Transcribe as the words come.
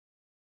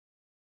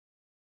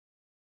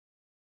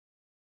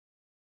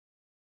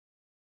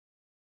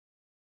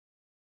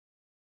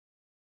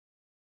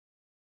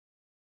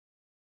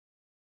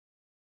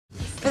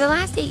the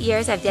last 8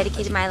 years, I've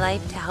dedicated my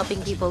life to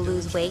helping people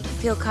lose weight,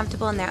 feel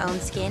comfortable in their own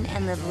skin,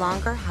 and live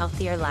longer,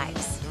 healthier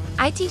lives.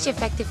 I teach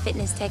effective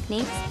fitness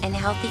techniques and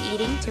healthy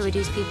eating to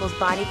reduce people's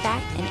body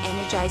fat and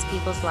energize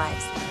people's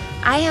lives.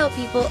 I help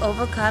people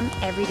overcome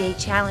everyday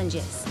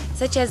challenges,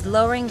 such as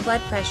lowering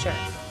blood pressure,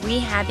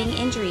 rehabbing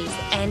injuries,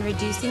 and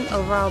reducing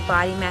overall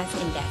body mass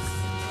index.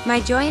 My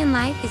joy in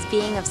life is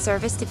being of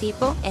service to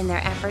people in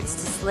their efforts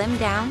to slim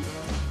down,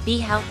 be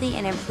healthy,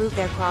 and improve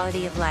their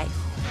quality of life.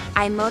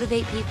 I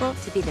motivate people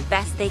to be the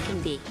best they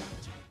can be.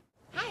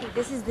 Hi,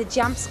 this is the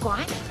jump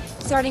squat,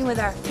 starting with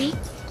our feet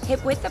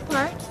hip width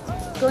apart,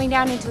 going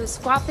down into a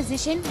squat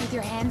position with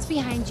your hands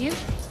behind you,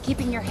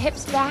 keeping your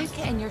hips back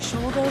and your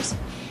shoulders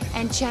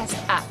and chest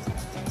up.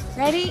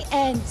 Ready?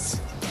 And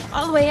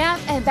all the way up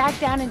and back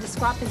down into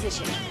squat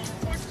position.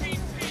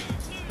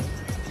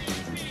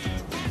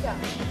 So,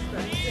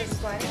 you're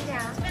squatting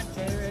down.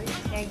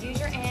 Now use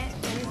your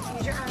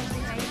arms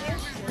behind you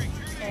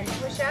and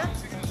push up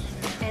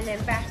and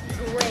then back.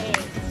 Great.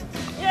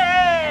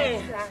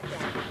 Yay!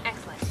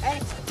 Excellent.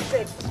 Right?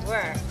 Good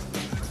work.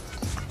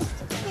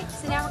 Okay,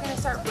 so now we're going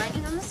to start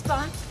running on the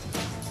spot,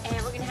 and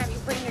we're going to have you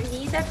bring your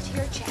knees up to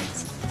your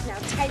chest. Now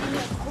tighten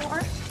your core,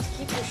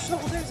 keep your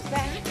shoulders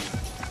back,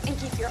 and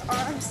keep your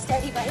arms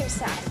steady by your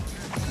side.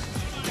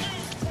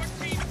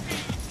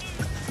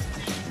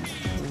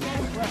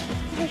 Good work.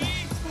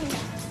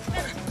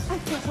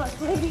 Excellent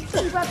work, ladies.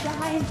 Keep up the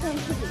high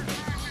intensity.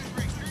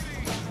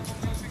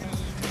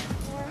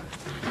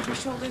 Keep your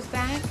shoulders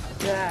back.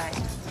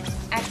 Good.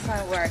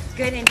 Excellent work.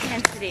 Good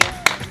intensity.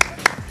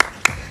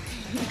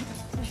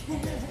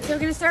 So we're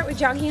going to start with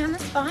jogging on the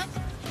spot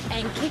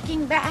and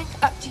kicking back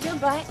up to your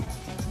butt.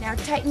 Now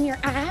tighten your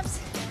abs,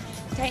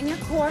 tighten your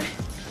core,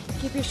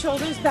 keep your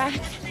shoulders back,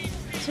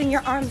 swing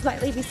your arms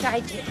lightly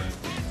beside you.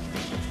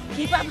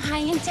 Keep up high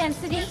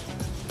intensity,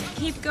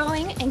 keep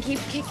going, and keep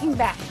kicking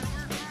back.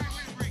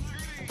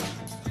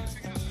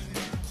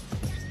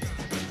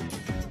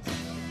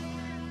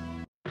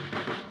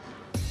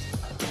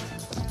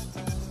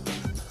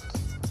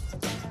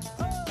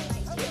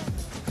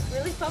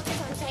 Really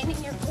focus on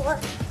tightening your core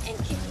and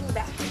kicking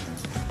back.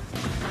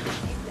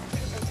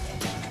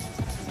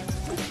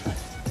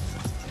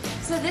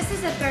 So this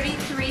is a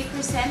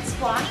 33%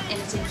 squat, and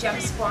it's a jump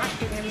squat.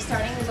 You're going to be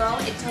starting low.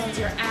 It tones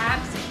your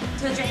abs,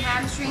 tones your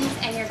hamstrings,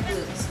 and your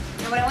glutes.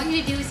 Now what I want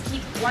you to do is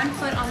keep one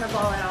foot on the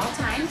ball at all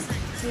times,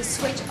 so you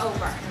switch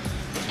over.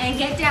 And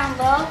get down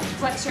low,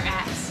 flex your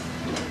abs.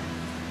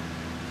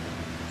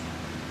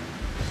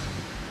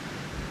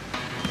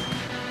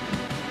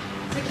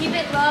 So keep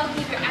it low,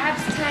 keep your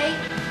abs tight.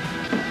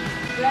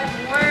 Good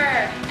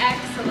work.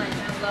 Excellent.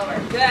 Now lower.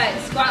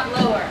 Good. Squat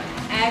lower.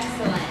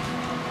 Excellent.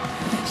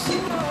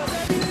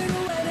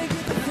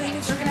 Okay,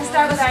 so we're going to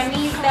start with our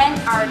knees bent,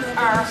 our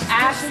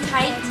abs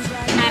tight,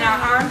 and our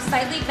arms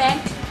slightly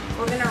bent.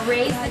 We're going to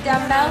raise the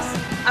dumbbells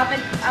up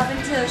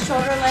into the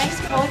shoulder length.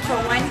 Hold for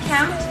 1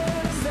 count.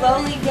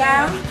 Slowly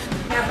down.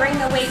 Now bring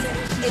the weight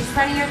in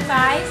front of your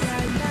thighs.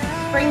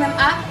 Bring them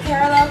up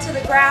parallel to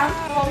the ground.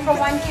 Hold for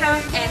 1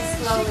 count and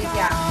slowly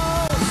down.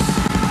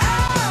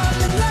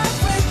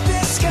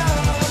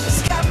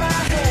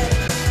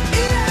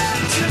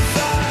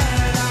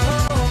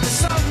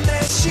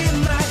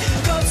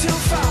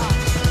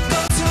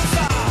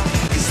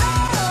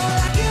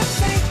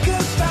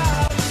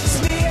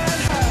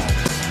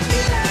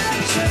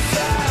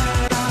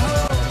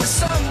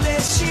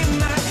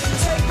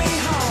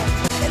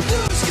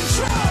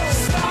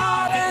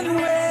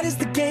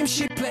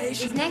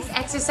 This next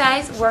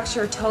exercise works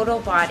your total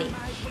body.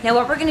 Now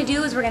what we're going to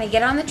do is we're going to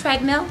get on the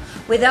treadmill.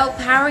 Without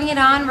powering it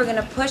on, we're going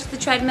to push the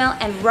treadmill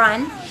and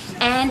run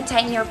and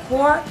tighten your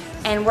core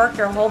and work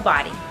your whole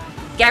body.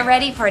 Get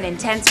ready for an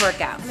intense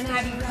workout. I'm going to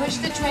have you push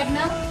the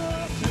treadmill,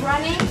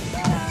 running.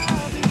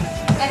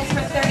 That is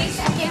for 30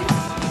 seconds.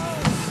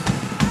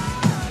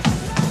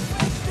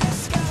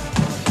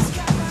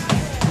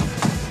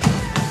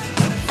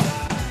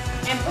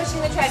 And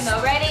pushing the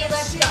treadmill. Ready?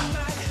 Let's go.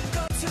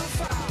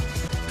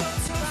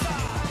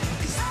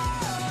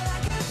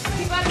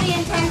 The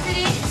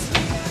intensity.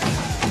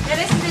 Now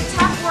this is a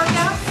tough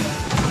workout,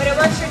 but it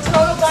works your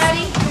total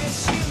body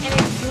and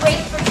it's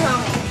great for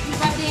toning. Keep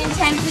up the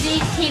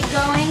intensity, keep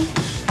going.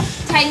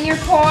 Tighten your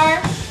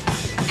core.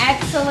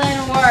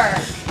 Excellent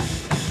work.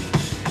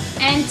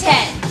 And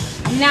 10,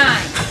 9,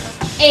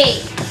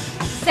 8,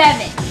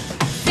 7,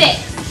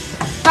 6,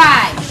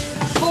 5,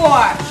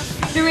 4,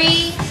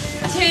 3,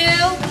 2,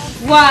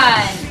 1.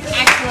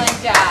 Excellent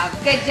job.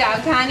 Good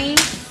job, Connie.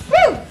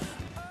 Woo!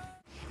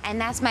 And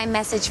that's my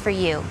message for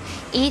you.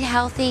 Eat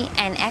healthy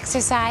and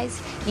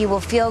exercise. You will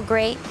feel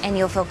great and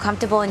you'll feel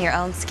comfortable in your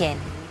own skin.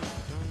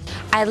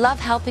 I love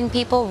helping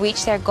people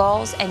reach their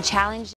goals and challenge